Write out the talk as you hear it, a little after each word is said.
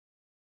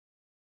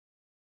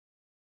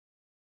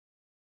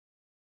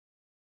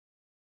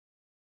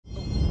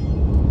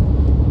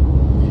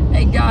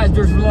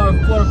guys, George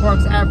from Florida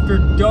Parks After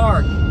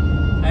Dark.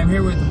 I'm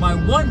here with my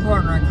one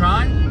partner in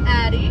crime,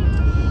 Addie,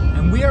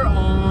 and we are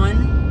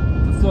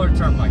on the Florida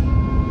Turnpike.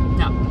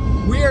 Now,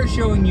 we are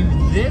showing you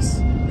this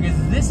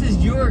because this is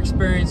your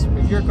experience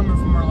if you're coming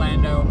from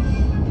Orlando,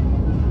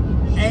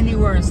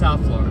 anywhere in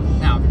South Florida.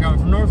 Now, if you're coming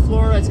from North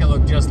Florida, it's gonna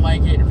look just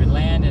like it. If you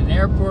land in an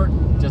airport,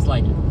 just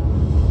like it.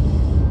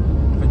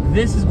 But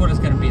this is what it's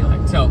gonna be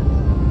like. So,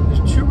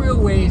 there's two real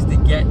ways to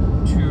get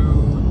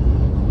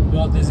to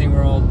Walt Disney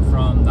World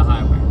from the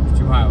highway. There's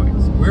two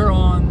highways. We're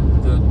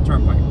on the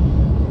Turnpike.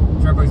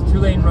 The Turnpike's a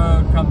 2-lane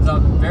road, comes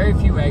up very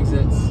few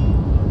exits.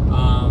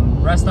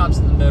 Rest stops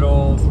in the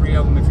middle, 3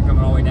 of them if you're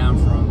coming all the way down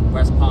from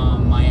West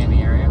Palm,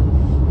 Miami area.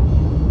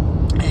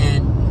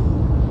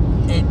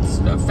 And it's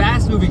a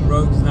fast-moving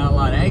road because not a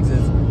lot of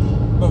exits.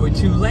 But with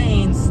 2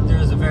 lanes,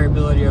 there's a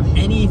variability of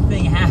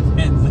anything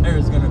happens,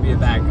 there's going to be a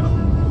backup.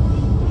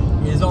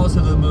 It is also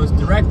the most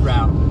direct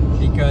route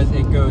because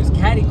it goes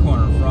catty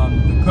corner from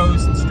the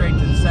coast straight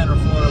to the center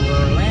of Florida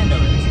where Orlando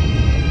is.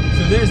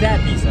 So there's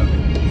that piece of it.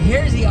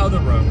 Here's the other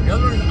road. The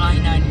other road is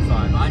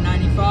I-95.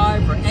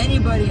 I-95, for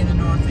anybody in the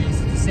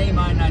Northeast, it's the same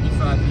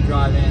I-95 you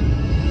drive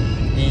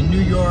in New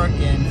York,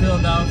 in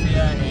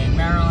Philadelphia, in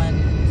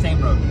Maryland,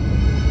 same road.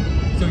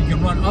 So you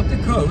can run up the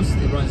coast.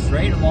 It runs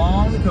straight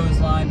along the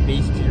coastline,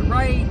 beach to your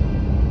right,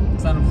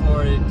 Southern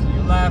Florida to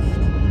your left.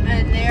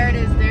 and there it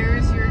is.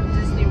 There's your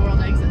Disney World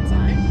exit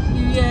sign.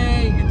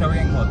 Yay, you can tell we're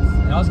getting close.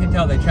 And also can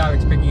tell that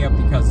traffic's picking up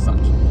because of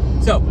such.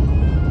 So,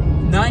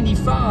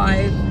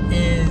 95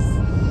 is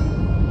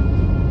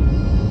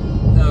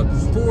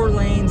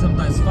 4-lane,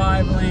 sometimes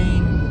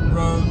 5-lane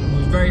road.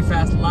 Moves very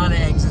fast, a lot of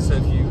exits. So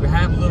if you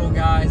have little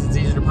guys, it's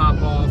easier to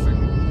pop off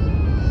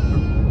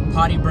and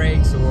potty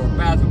breaks or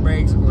bathroom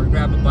breaks or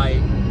grab a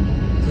bite.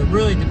 So it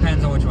really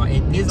depends on which one.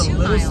 It is a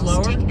little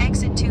slower. Take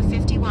exit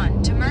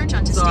 251 to merge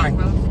onto State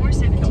Road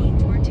 417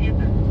 toward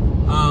Tampa.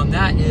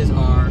 That is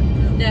our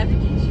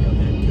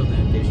Navigation. kill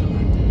navigation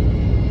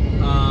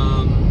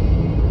on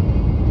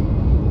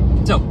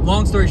that. So,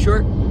 long story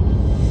short,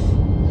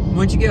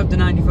 once you get up to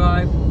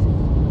 95,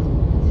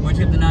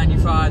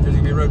 there's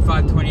gonna be road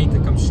 528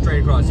 that comes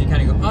straight across. So you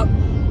kind of go up,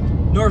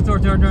 north,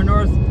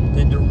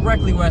 then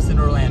directly west in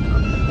Orlando.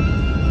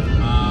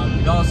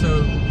 It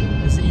also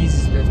is the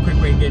easiest, quick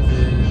way to get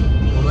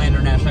to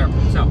Orlando National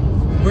Airport. So,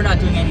 we're not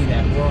doing any of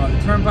that. We're on the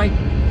Turnpike,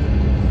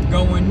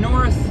 going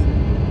north,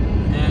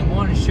 and I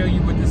want to show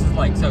you what this is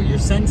like. So, you're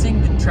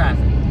sensing the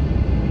traffic.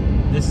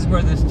 This is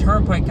where this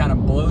Turnpike kind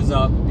of blows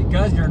up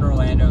because you're in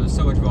Orlando. There's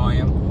so much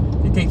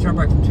volume. They take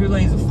Turnpike from 2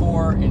 lanes to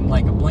 4 in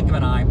like a blink of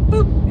an eye,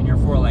 boop, and you're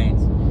 4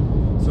 lanes.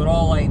 So it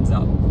all lightens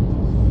up.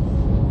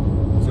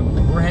 So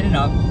we're heading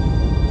up.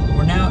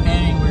 We're now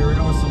ending. We were in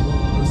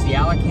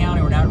Ocala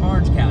County. We're now in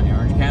Orange County.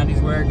 Orange County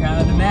is where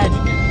kind of the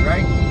magic is,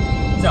 right?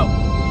 So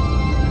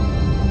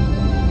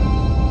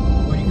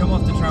when you come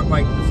off the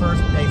Turnpike, the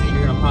first exit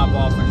you're going to pop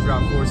off is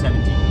Route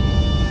 417.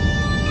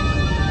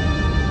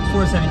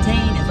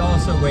 417 is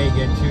also a way to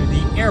get to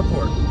the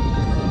airport.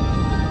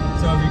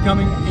 So if you're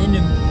coming into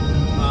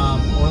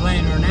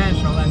Orlando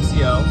International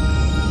MCO,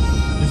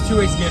 there's 2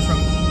 ways to get from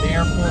the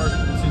airport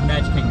to the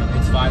Magic Kingdom.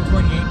 It's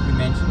 528, we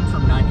mentioned,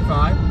 from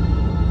 95,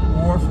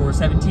 or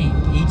 417.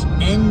 Each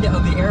end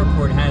of the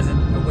airport has a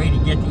way to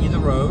get to either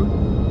road,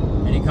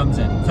 and it comes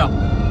in. So,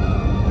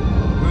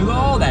 with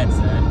all that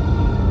said,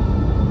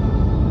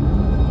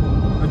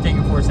 we're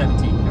taking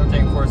 417. We're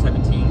taking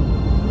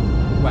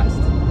 417 west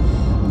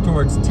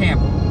towards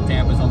Tampa.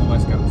 Tampa's on the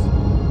west coast.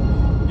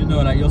 You'll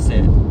know that. You'll see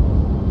it.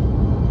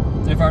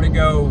 So if I were to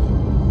go,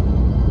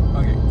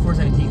 okay,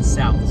 417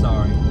 south,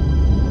 sorry.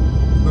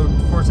 Go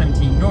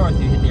 417 north,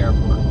 you hit the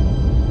airport.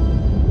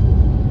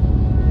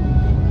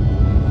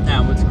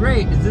 Now, what's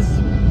great is this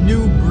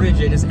new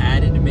bridge I just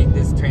added to make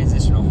this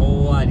transition a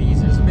whole lot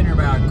easier. It's been here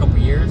about a couple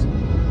years,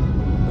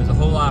 but it's a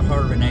whole lot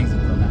harder of an exit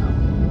from now.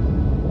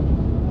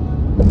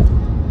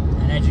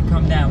 And as you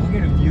come down, we'll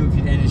get a view of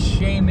you. And the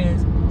shame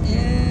is,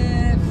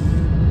 if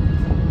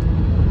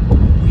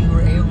we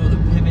were able to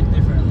pivot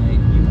differently,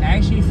 you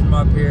actually from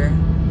up here,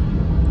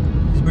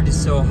 this bridge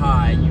is so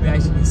high, you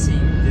actually can see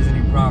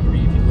visiting property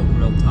if you look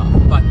real tough.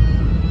 But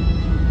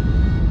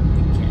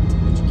you can't.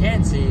 What you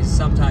can see is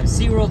sometimes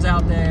SeaWorld's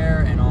out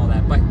there and all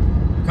that. But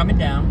we're coming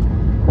down.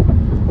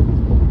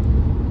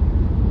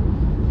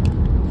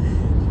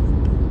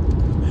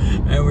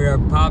 And we are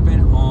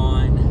popping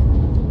on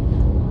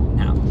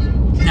now.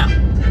 Now,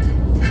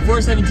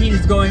 417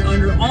 is going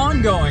under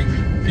ongoing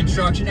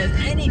construction, as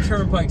any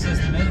turnpike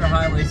system is, or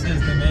highway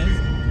system is.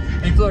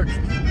 In Florida,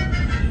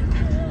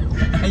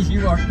 as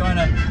you are going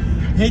to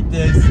hit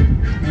this,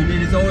 and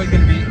it is always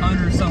going to be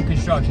under some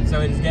construction.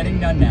 So it is getting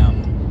done now.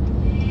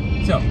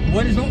 So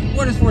what does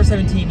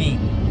 417 mean?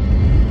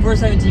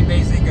 417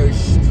 basically goes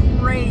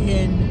straight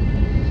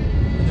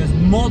in. There's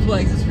multiple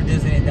exits for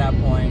Disney at that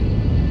point.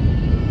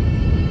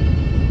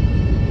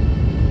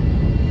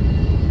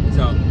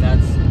 So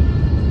that's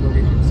where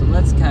we go. So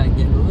let's kind of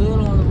get a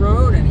little on the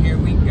road, and here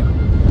we go.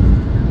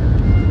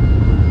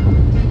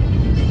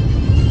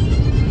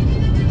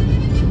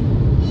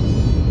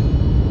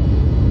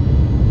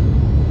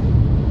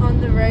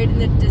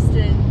 the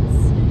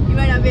distance, you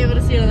might not be able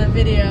to see it on the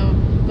video,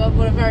 but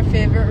one of our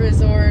favorite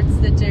resorts,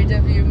 the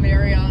JW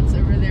Marriott's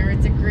over there.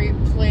 It's a great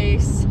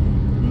place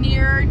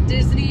near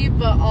Disney,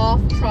 but off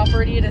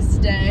property to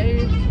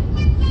stay.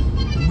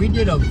 We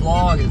did a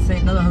vlog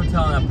at another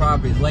hotel on that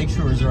property,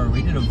 Lakeshore Resort.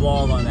 We did a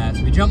vlog on that,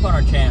 so we jump on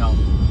our channel.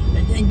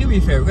 And do me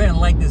a favor, go ahead and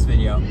like this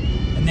video,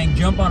 and then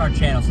jump on our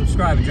channel,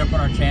 subscribe and jump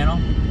on our channel,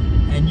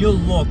 and you'll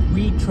look.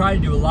 We try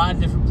to do a lot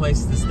of different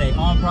places to stay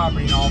on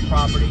property and off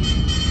property,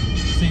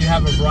 so you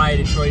have a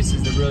variety of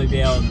choices to really be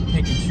able to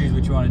pick and choose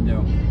what you want to do.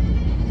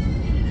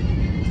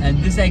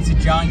 And this exit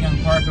John Young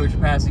Parkway, which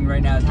we're passing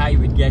right now, is how you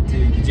would get to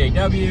the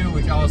JW,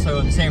 which also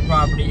on the same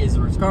property is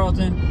the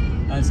Ritz-Carlton,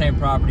 and the same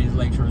property is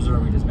Lakeshore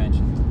Resort we just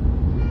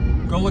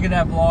mentioned. Go look at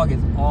that vlog,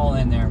 it's all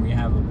in there. We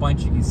have a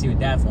bunch, you can see what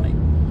that's like.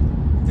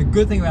 The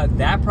good thing about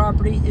that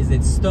property is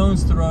it's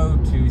stone's throw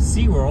to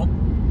SeaWorld,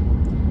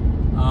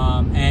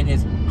 and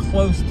it's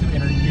close to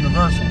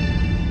Universal.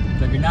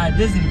 So if you're not a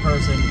Disney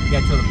person, you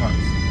got two other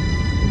parks.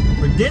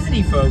 For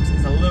Disney folks,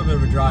 it's a little bit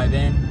of a drive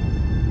in,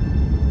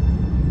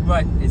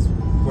 but it's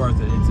worth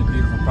it. It's a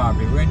beautiful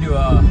property. We're going to do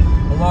a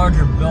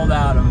larger build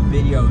out of a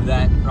video of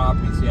that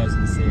property so you guys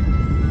can see it.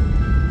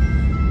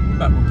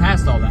 But we're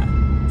past all that,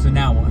 so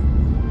now what?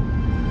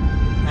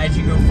 As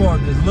you go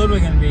forward, there's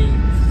literally going to be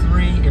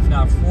 3, if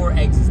not 4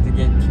 exits to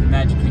get to the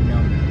Magic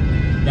Kingdom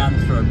down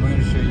this road. We're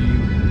going to show you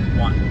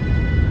 1.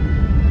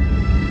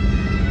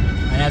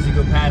 And as we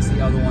go past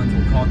the other ones,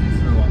 we'll talk you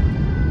through them.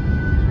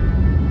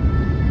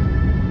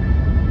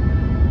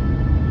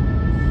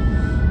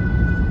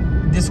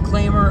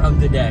 Disclaimer of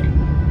the day.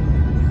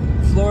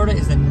 Florida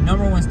is the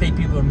 #1 state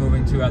people are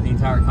moving to out of the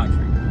entire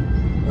country.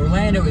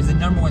 Orlando is the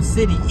 #1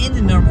 city in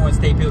the #1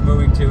 state people are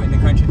moving to in the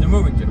country they're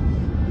moving to.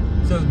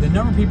 So the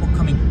number of people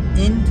coming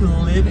in to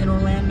live in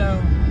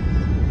Orlando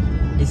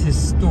is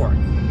historic.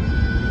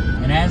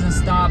 And it hasn't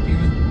stopped,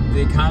 even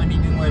the economy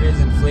being what it is,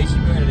 inflation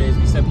being what it is.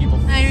 We saw people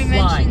flying. I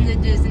mentioned the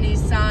Disney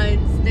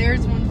signs.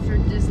 There's one for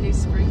Disney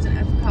Springs and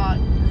Epcot.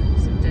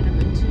 So didn't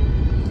mention.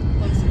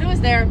 It was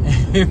there.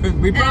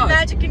 We promised. And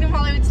Magic Kingdom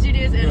Hollywood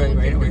Studios. And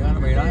wait on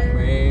it.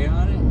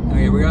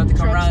 Okay, we're going to have to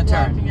come around the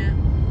turn.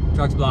 It.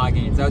 Truck's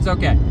blocking it, so it's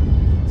okay.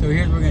 So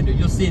here's what we're going to do.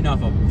 You'll see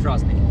enough of them.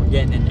 Trust me. We're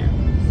getting in there.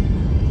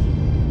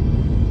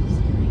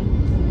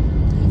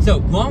 So,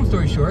 long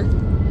story short,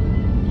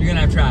 you're going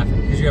to have traffic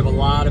because you have a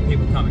lot of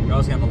people coming. You're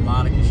also going to have a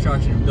lot of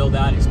construction and build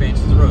out and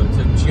expansion of the road.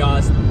 So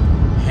just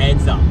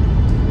heads up.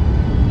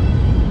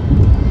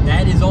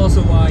 That is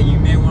also why you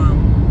may want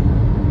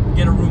to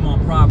get a room on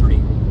property.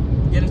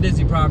 Get a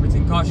Disney property. It's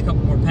going to cost you a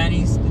couple more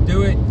pennies to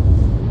do it,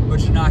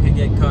 but you're not going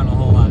to get caught in a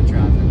whole lot of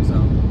traffic. So,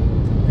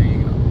 there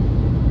you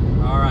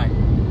go. All right.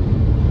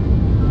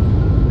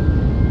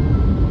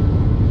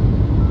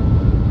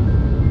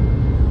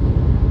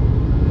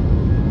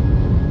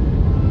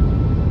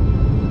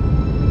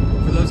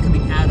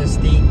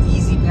 State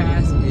Easy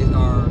Pass is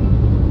our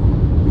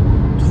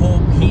toll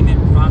payment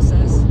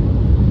process.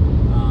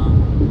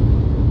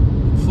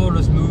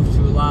 Florida's moved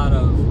to a lot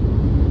of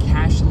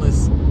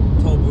cashless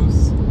toll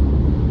booths.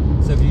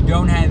 So if you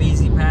don't have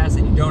Easy Pass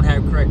and you don't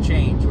have correct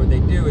change, what they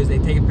do is they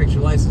take a picture of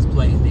your license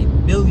plate and they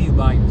bill you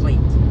by plate.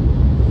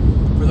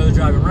 For those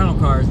driving rental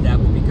cars, that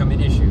will become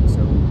an issue. So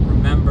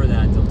remember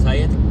that. They'll tell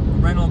you at the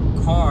rental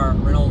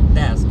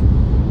desk,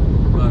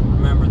 but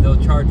remember,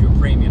 they'll charge you a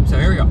premium. So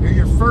here we go. Here's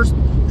your first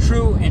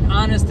true and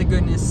honest to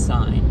goodness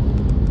sign.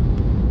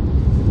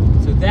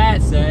 So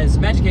that says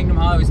Magic Kingdom,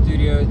 Hollywood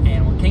Studios,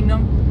 Animal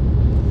Kingdom,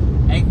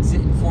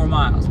 exit in 4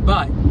 miles.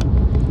 But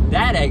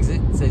that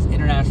exit says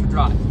International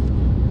Drive.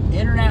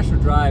 International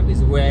Drive is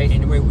the way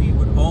we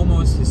would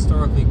almost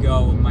historically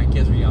go when my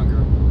kids were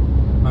younger.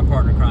 My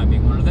partner crime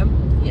being one of them.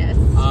 Yes.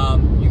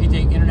 You can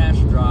take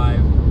International Drive,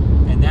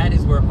 and that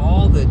is where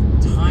all the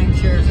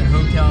timeshares and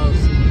hotels,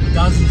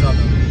 dozens of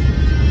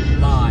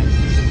them, lie.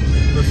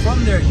 But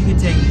from there, you can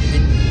take a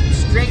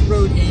straight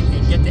road in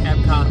and get to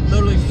Epcot,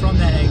 literally from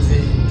that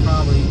exit in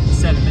probably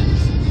 7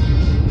 minutes.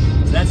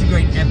 So that's a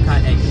great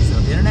Epcot exit. So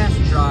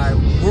International Drive,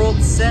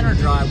 World Center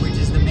Drive, which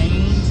is the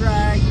main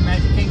drag in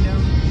Magic Kingdom,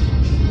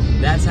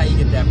 that's how you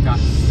get to Epcot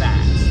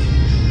fast.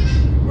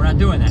 We're not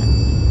doing that.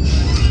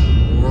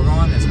 We're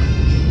going this way.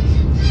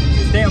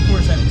 So stay on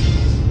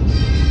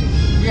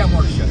 417. We got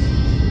more to show you.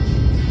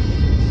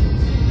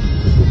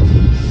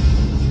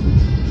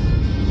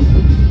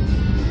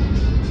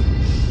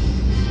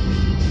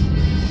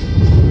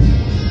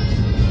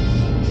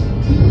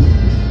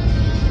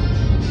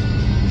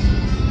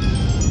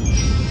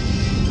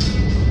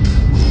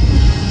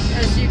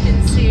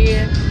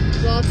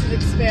 Lots of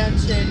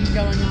expansion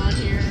going on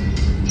here.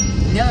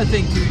 The other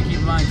thing too to keep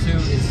in mind too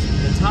is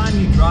the time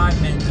you drive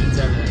means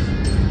everything.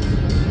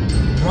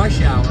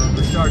 Rush hour,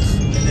 which starts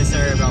in this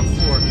area about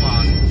 4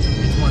 o'clock,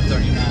 it's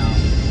 1:30 now,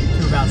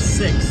 to about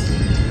 6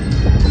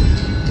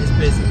 is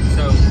busy.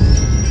 So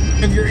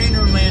if you're in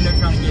Orlando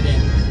trying to get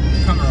in,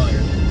 come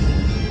earlier.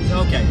 So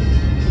okay,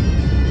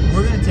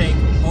 we're going to take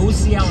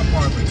Ocala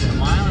Park, which is 1.5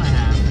 miles.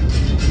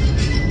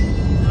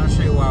 And I'll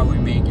show you why we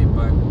make it,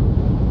 but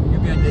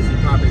you'll be on Disney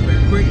property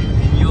very quick.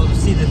 And you'll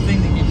see the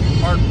thing that gets your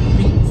heart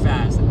beating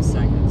fast in a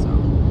second. So.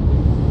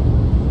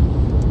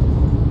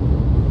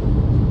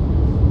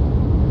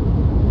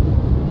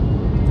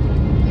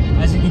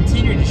 As you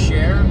continue to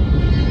share,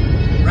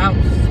 Route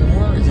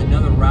 4 is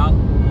another route a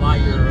lot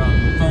of your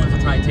phones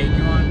will try to take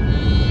you on.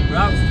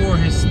 Route 4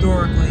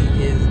 historically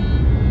is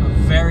a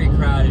very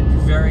crowded,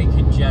 very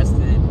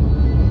congested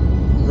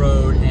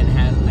road and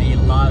has a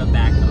lot of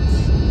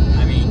backups.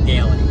 I mean,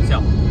 daily.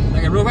 So,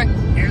 okay, real quick,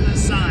 here's the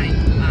sign.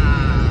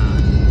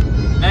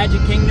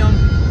 Magic Kingdom,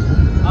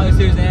 Hollywood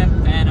Studios,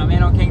 and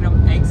Animal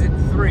Kingdom, exit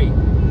 3.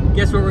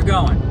 Guess where we're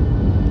going?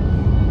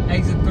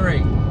 Exit 3.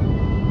 It's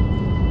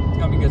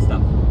gonna be good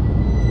stuff.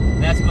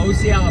 And that's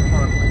Osceola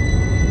Parkway.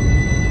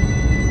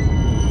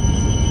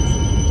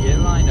 Get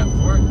lined up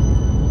for it.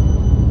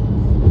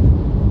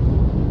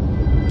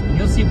 And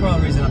you'll see part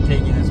of the reason I'm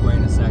taking this way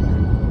in a second.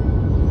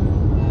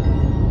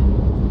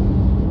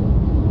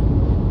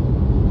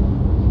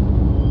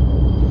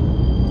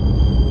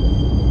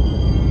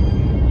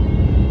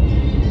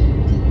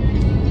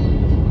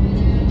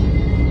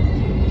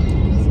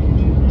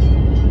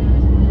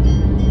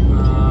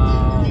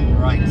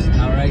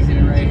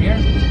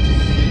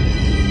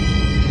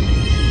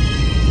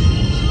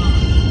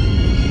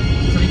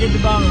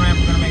 Bottom of the ramp,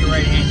 we're going to make a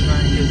right-hand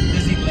turn because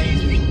Disney lays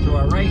to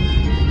our right,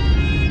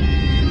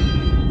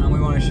 and we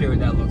want to show you what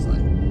that looks like.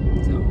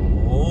 So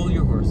hold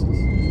your horses.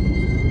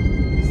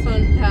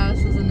 Sun Pass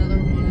is another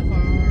one of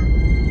our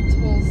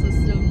toll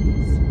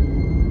systems.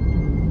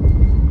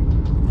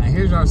 Now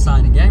here's our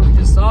sign again. We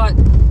just saw it,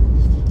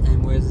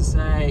 and what does it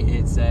say?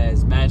 It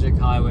says Magic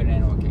Hollywood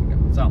Animal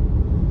Kingdom. So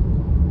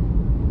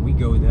we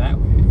go that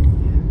way.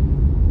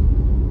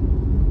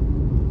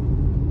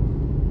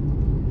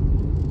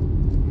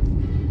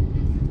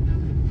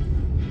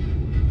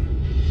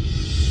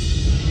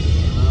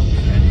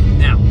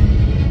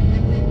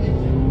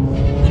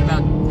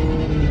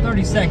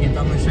 Seconds,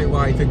 I'm going to show you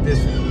why I took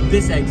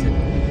this exit.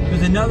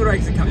 There's another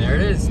exit coming. There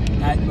it is.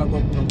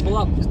 We'll pull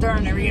up. Just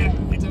turn. There we go.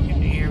 It's okay.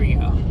 Here we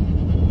go. I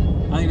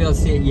don't think you'll be able to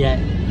see it yet.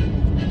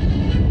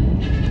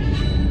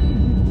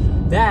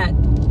 That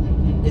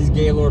is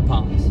Gaylord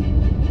Palms.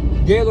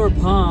 Gaylord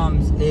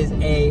Palms is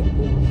a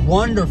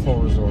wonderful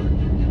resort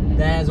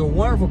that has a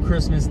wonderful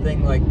Christmas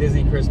thing like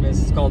Disney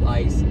Christmas. It's called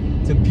Ice.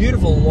 It's a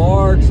beautiful,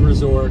 large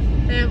resort.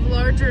 They have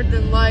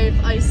larger-than-life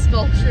ice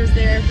sculptures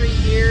there every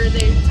year.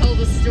 They tell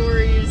the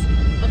stories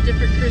of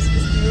different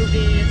Christmas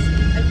movies.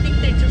 I think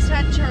they just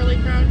had Charlie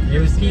Brown Christmas. It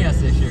was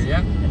Peanuts this year,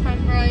 yep. If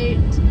I'm right.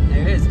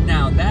 It is.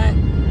 Now, that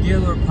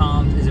Gaylord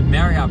Palms is a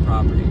Marriott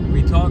property.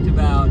 We talked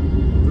about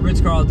the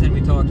Ritz-Carlton,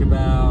 we talked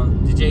about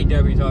the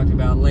JW, we talked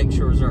about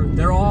Lakeshore Resort.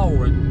 They're all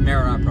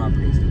Marriott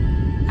properties.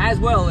 As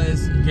well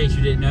as, in case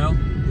you didn't know,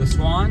 the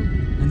Swan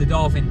and the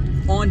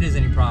Dolphin on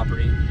Disney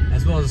property,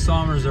 as well as the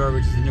Swan Reserve,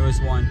 which is the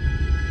newest one.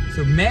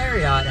 So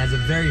Marriott has a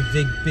very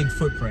big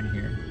footprint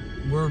here.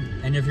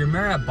 And if you're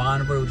Marriott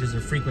Bonneville, which is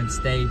a frequent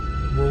stay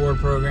reward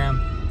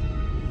program,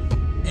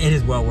 it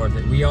is well worth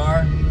it.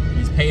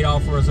 It's paid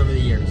off for us over the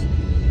years.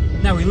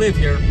 Now we live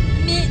here,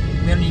 we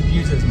don't need to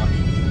use it as much.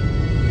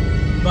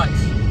 But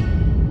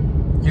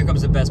here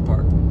comes the best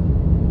part.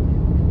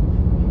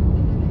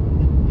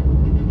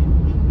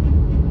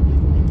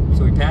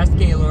 So we passed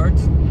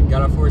Gaylord's,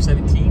 got off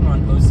 417, we're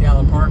on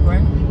Osceola Parkway.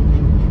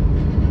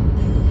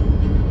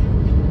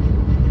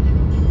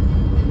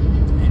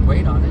 And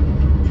wait on it.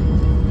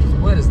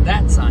 What does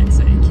that sign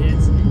say,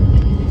 kids?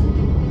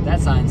 That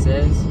sign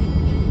says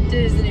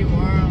Disney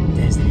World.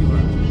 Disney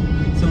World.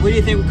 So what do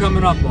you think we're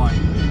coming up on?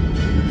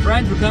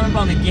 Friends, we're coming up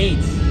on the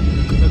gates.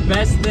 The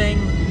best thing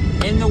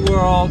in the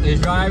world is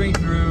driving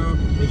through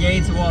the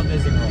gates of Walt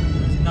Disney World.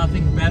 There's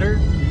nothing better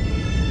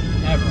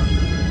ever.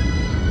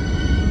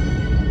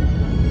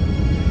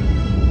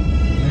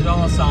 There's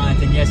all the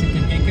signs, and yes, it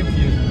can get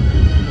confusing.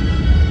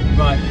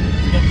 But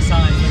forget the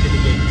signs, look at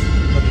the gates.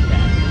 Look at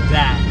that.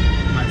 That,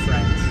 my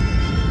friends,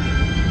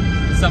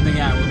 is something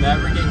I will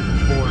never get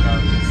bored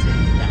of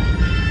seeing that.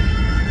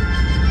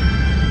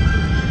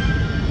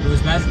 It was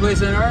the best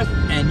place on earth,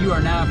 and you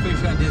are now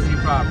officially on Disney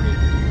property.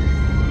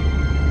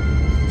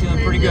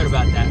 Feeling pretty good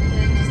about that.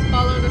 And just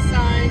follow the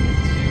sign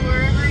to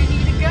wherever you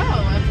need to go.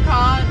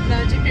 Epcot,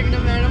 Magic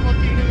Kingdom, Animal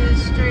Kingdom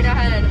is straight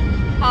ahead.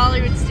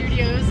 Hollywood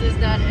Studios is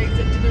that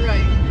exit to the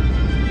right.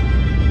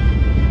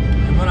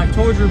 And what I've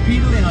told you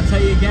repeatedly, and I'll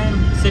tell you again,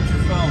 set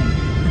your phone.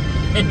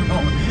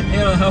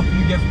 It'll help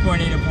you get from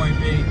point A to point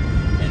B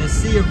in a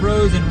sea of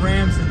roads and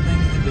ramps and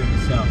things to do.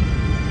 So.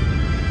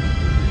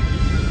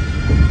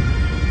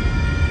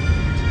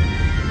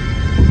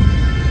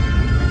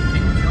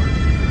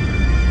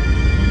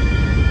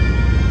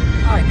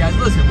 Alright guys,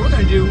 listen, we're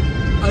going to do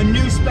a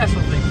new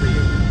special thing for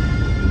you.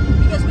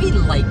 Because we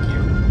like you.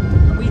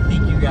 And we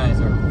think you guys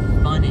are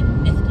fun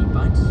and nifty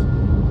bunch.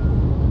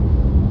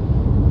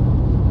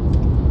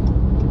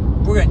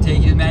 We're going to take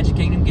you to the Magic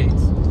Kingdom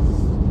gates.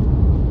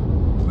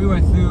 We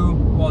went through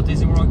Walt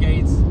Disney World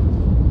gates.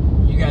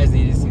 You guys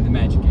need to see the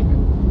Magic Kingdom.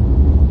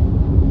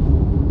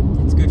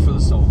 It's good for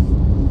the soul.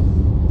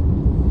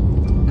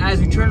 As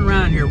we turn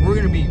around here, we're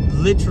going to be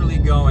literally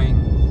going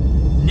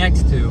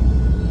next to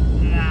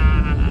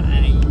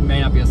You may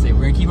not be able to see.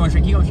 We're gonna keep on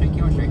straight, keep on straight,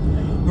 keep on straight.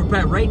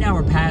 Right now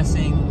we're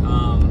passing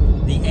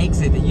the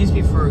exit that used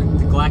to be for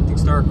the Galactic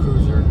Star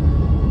Cruiser.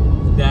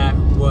 That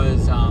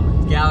was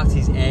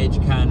Galaxy's Edge,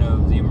 kind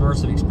of the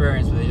immersive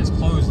experience, where they just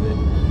closed it.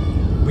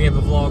 We have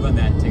a vlog on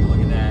that. Take a look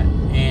at that.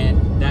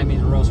 And that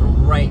means we're also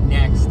right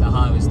next to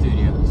Hollywood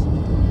Studios.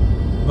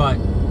 But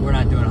we're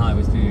not doing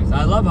Hollywood Studios.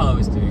 I love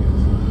Hollywood Studios.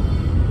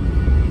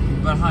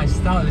 But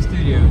Hollywood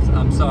Studios,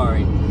 I'm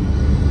sorry,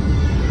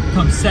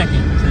 comes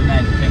second to the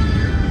Magic Kingdom.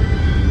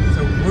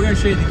 So we're going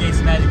to show you the gates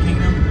of Magic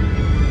Kingdom.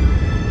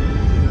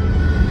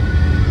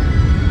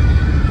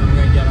 And we're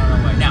going to get on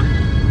our way. Now,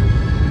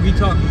 we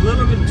talked a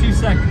little bit 2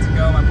 seconds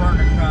ago, my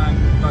partner and I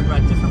talked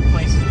about different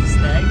places to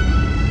stay.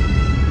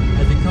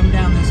 As we come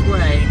down this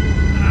way,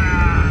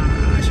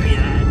 I'll show you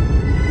that.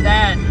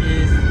 That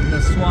is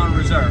the Swan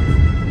Reserve.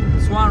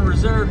 Swan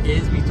Reserve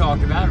is, we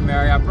talked about, a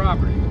Marriott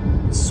property.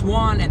 The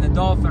Swan and the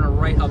Dolphin are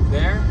right up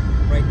there,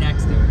 right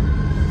next to it.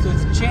 So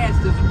it's a chance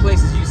that the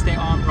places you stay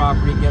on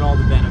property get all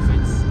the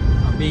benefits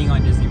of being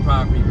on Disney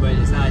property, but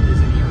it's not a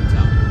Disney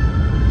hotel.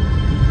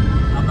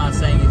 I'm not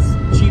saying it's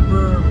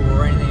cheaper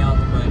or anything else,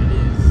 but it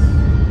is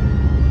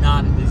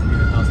not a Disney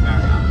hotel, it's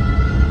Marriott.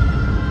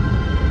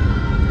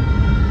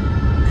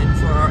 And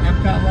for our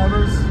Epcot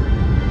lovers,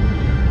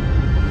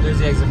 there's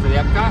the exit for the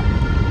Epcot.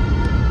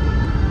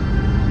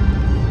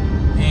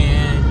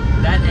 And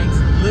that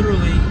exit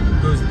literally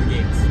goes to the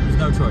gates. There's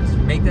no choice. You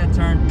make that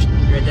turn,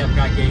 you're at the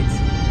Epcot gates,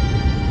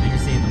 and you're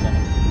seeing the mall.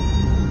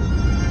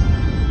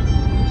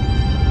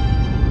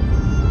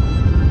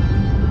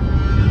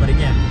 But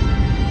again,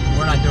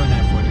 we're not doing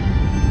that for you.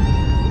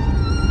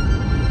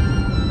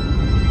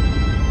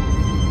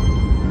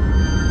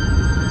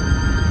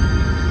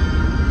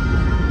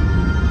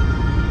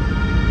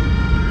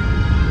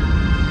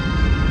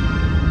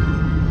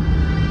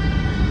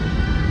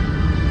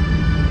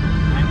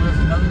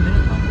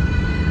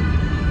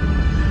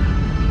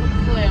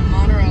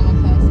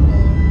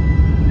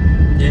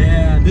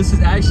 This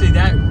is actually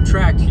that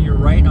track to your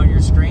right on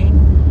your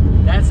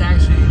screen. That's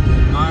actually the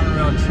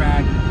monorail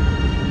track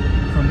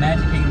from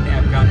Magic Kingdom to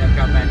Epcot,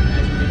 Epcot back to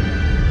Magic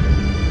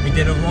Kingdom. We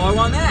did a vlog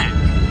on that.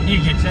 You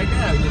can check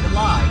that out. We did it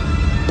live.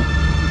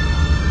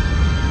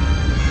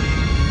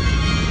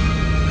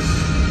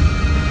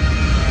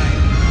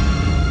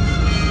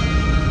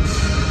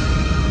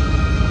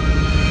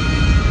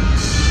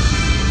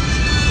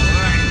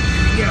 Alright,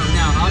 here we go.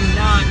 Now, I'm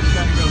not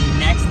going to go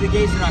next to the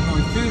gates. We're not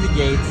going through the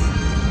gates.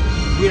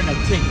 We don't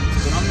have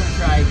tickets, but I'm going to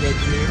try to get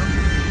you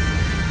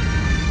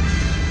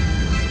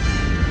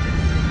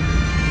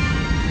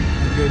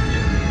a good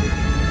view.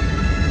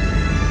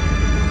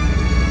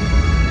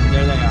 And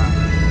there they are.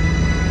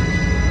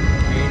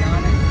 Wait on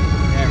it.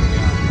 There we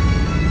go.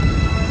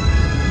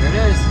 There it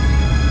is.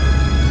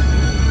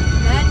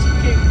 Magic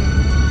Kingdom.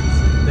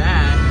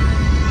 That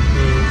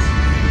is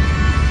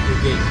the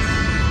gates.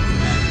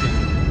 Magic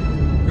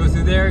Kingdom. Go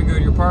through there, go to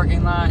your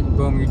parking lot,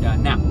 boom, you're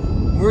done. Now,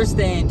 we're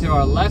staying to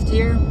our left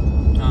here.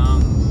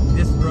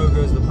 This road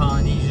goes to the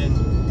Polynesian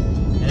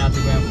and out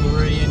to Grand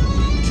Floridian.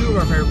 2 of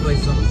our favorite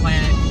places on the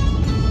planet,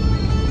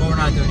 but we're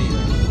not doing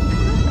either.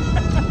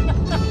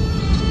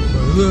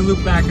 We're going to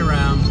loop back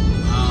around.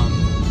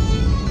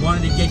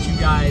 Wanted to get you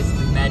guys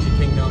to Magic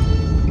Kingdom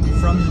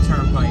from the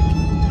Turnpike.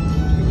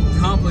 We've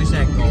accomplished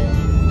that goal.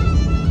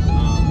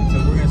 So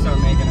we're going to start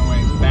making our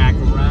way back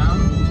around.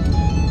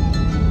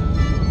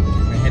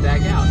 We're going to head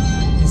back out.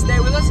 You can stay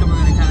with us and we're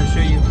going to kind of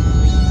show you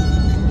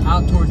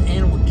out towards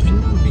Animal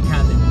Kingdom would be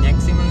kind of the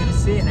next thing we're going to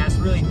see, and that's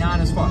really not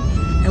as far.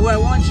 And what I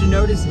want you to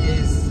notice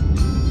is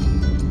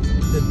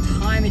the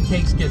time it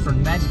takes to get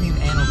from Magic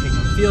Kingdom to Animal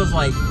Kingdom feels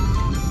like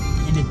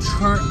an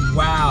eternity.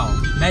 Wow,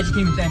 Magic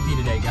Kingdom's empty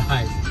today,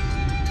 guys.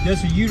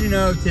 Just for you to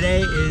know,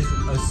 today is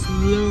a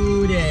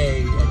slow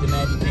day at the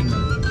Magic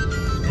Kingdom.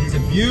 And it's a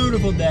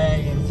beautiful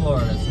day in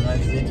Florida, so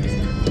that's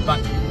interesting.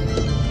 But,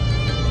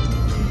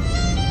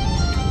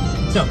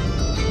 so,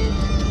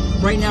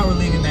 right now we're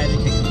leaving Magic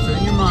Kingdom, so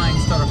in your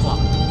mind, start a clock.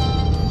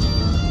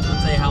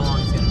 I'll tell you how long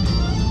it's going to be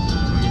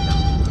when we get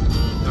done.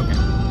 Okay.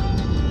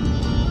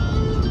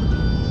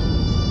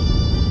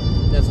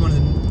 That's one of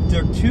the,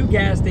 there are 2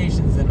 gas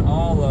stations in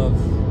all of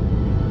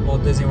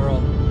Walt Disney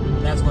World.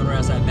 That's one right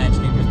outside Magic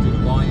Kingdom just due to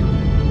volume.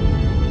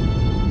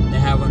 They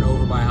have one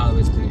over by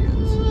Hollywood Studios.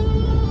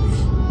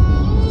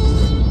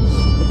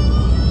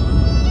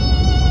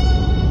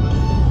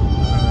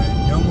 Alright,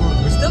 no more,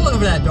 we're still looking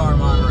for that darn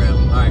monorail.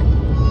 Alright.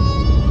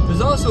 There's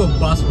also a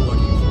bus we're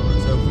looking for,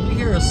 so if you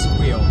hear a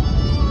squeal,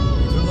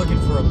 we're looking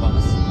for a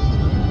bus.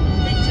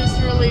 They just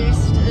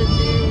released a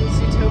new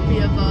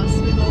Zootopia bus.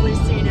 We've only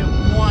seen it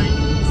once.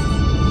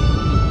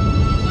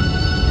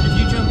 And if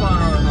you jump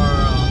on our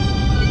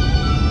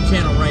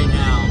channel right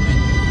now and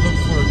look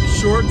for the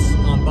shorts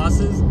on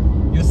buses,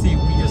 you'll see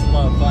we just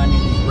love finding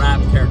these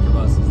wrapped character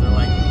buses. They're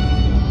like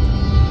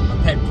a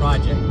pet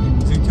project,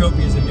 and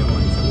Zootopia is a new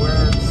one, so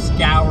we're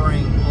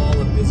scouring all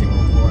of Disney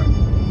World for it.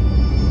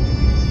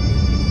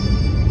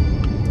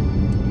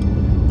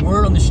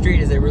 Word on the street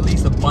is they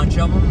released a bunch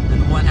of them,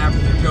 and the one after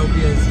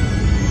Zootopia is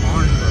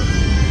Orangeburg.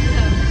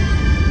 Yeah.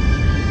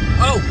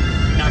 Oh,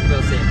 not gonna be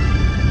able to see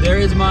it. There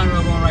is a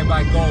monorail going right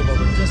by Gold, but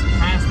we're just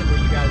past it where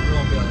you guys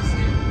won't be able to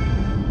see it.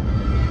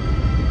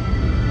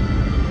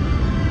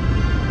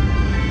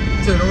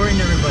 So to orient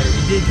everybody,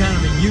 we did kind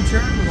of a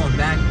U-turn. We're going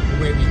back the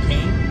way we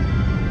came.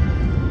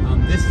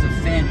 This is a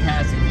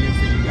fantastic view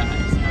for you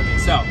guys. Okay,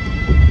 so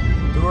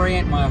to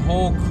orient my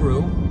whole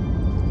crew,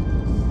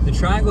 the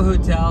Triangle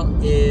Hotel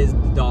is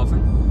the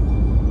Dolphin.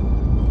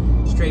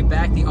 Straight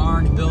back, the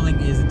orange building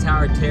is the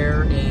Tower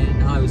Terror in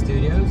Hollywood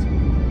Studios.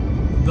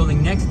 The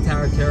building next to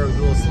Tower Terror with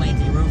a little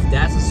slanty roof,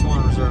 that's the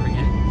Swan reserving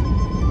it.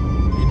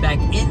 And back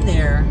in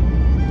there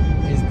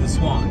is the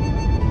Swan.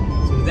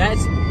 So that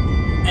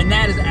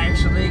is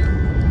actually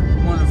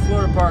one of the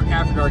Florida Park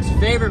After Dark's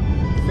favorite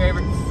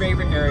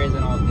areas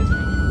in all of Disney.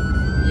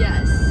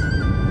 Yes.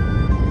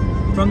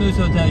 From those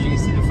hotels, you can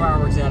see the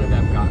fireworks out of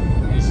Epcot.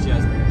 It's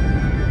just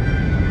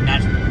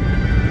natural.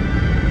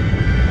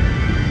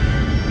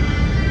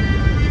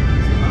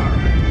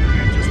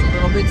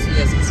 Bit, so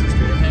yes, let's see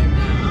straight ahead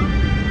now.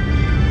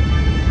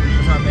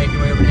 We'll try making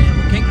our way over to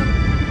Animal Kingdom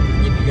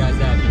and give you guys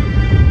that view.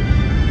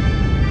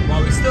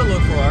 While we still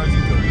look for our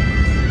Zootopia.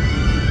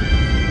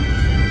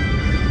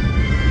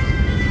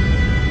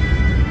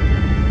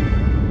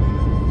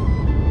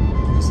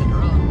 There's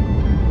Cinderella.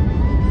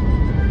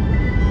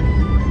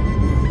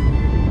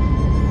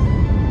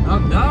 Oh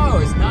no,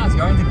 it's not. It's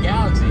Guardians of the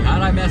Galaxy. How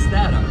did I mess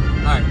that up?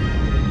 Alright.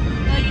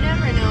 Well, you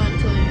never know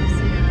until you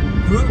see it.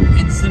 Groot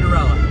and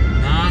Cinderella.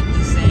 Not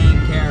the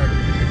same character.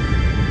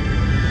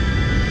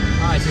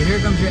 Alright, so here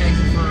comes your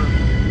exit for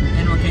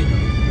Animal Kingdom.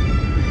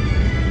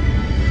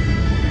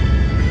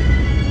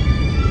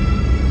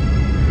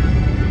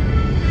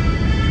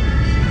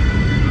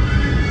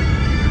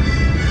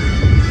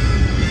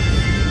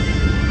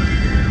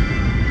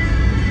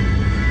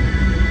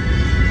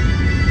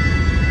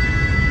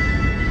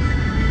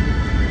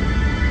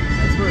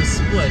 That's where it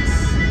splits.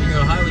 You go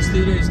to Hollywood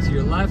Studios to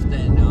your left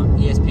and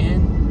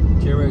ESPN.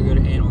 To your right, you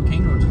go to Animal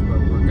Kingdom, which is where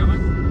we're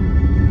going.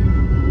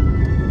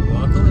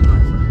 Welcome in, my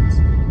friends.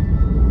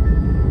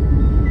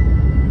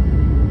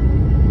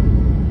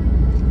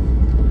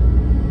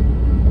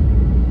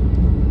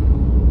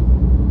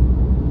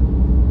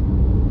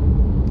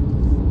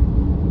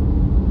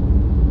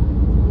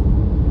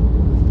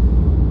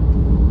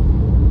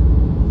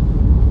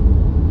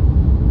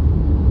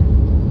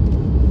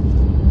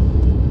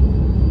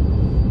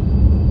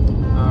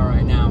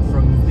 Alright, now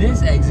from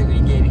this exit we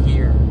get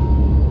here,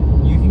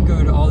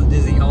 go to all the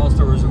Disney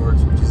All-Star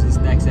Resorts, which is this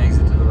next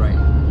exit to the right.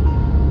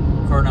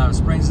 Coronado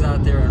Springs is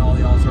out there and all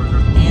the All-Star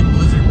Resorts, and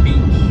Blizzard Beach,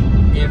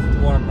 if the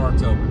water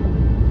park's open.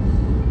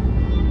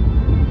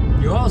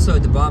 You also,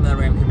 at the bottom of that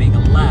ramp, can make a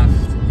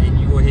left, and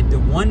you will hit the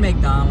one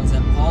McDonald's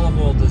and all of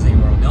Walt Disney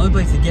World. The only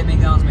place to get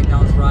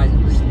McDonald's fries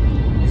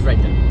is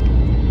right there.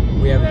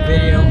 We have a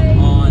video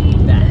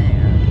on that.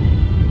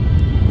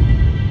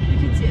 You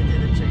can see it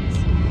through the trees.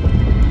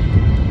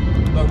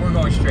 But we're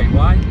going straight.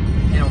 Why?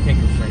 Animal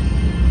Kingdom straight.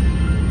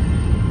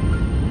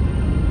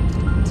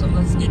 So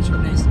let's get you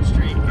nice and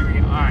straight. Here we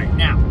go. Alright,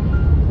 now,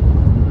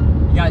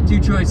 you got two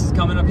choices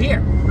coming up here.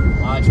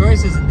 A lot of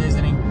choices in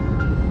Disney.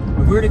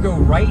 If we were to go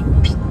right, you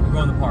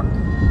go in the park.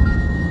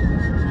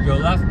 You go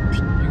left,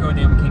 you go in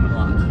the Animal Kingdom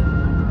Lodge.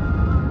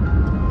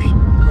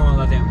 You're going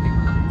left, Animal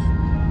Kingdom Lodge.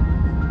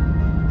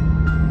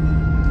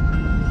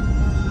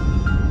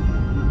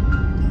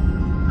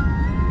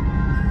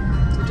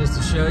 So just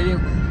to show you,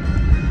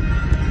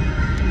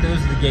 those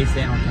are the gates to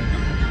Animal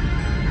Kingdom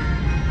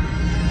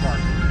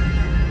Park.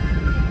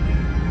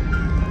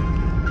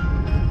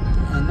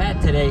 And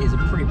that today is a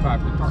pretty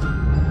popular park.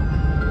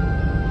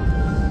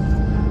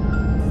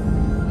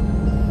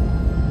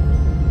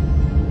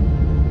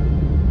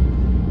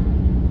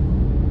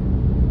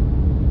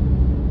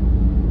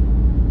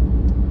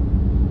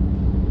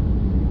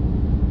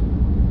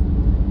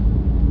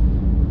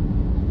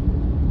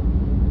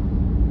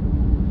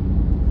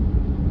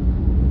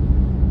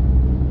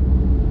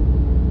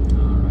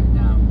 Alright,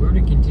 now we're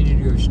going to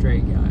continue to go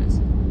straight, guys.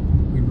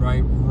 We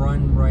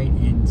run right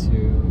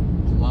into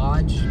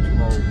Lodge.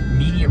 Well,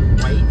 medium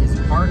right is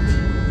the park.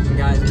 And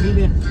guys, we've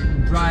been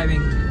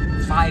driving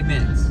 5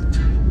 minutes.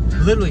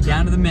 Literally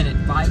down to the minute,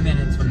 5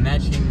 minutes from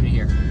Magic Kingdom to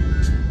here.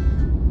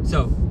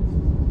 So,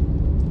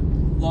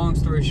 long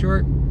story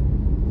short,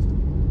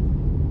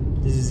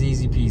 this is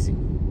easy peasy.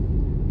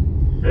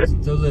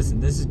 So listen,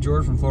 this is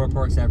George from Florida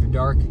Parks After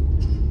Dark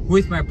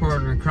with my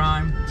partner in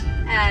crime,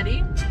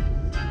 Addie.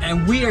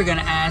 And we are going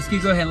to ask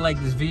you, go ahead and like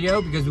this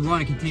video because we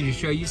want to continue to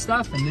show you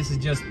stuff. And this is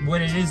just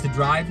what it is to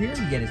drive here.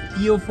 You get a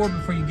feel for it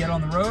before you get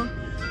on the road.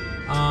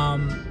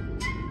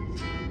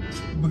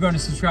 We're going to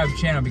subscribe to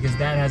the channel because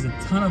that has a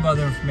ton of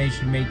other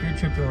information to make your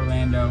trip to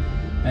Orlando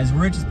as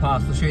rich as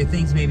possible. Show you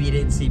things maybe you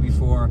didn't see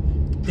before,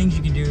 things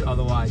you can do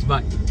otherwise.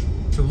 But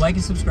so like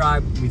and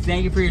subscribe. We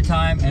thank you for your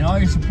time and all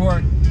your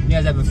support. You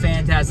guys have a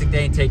fantastic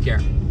day and take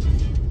care.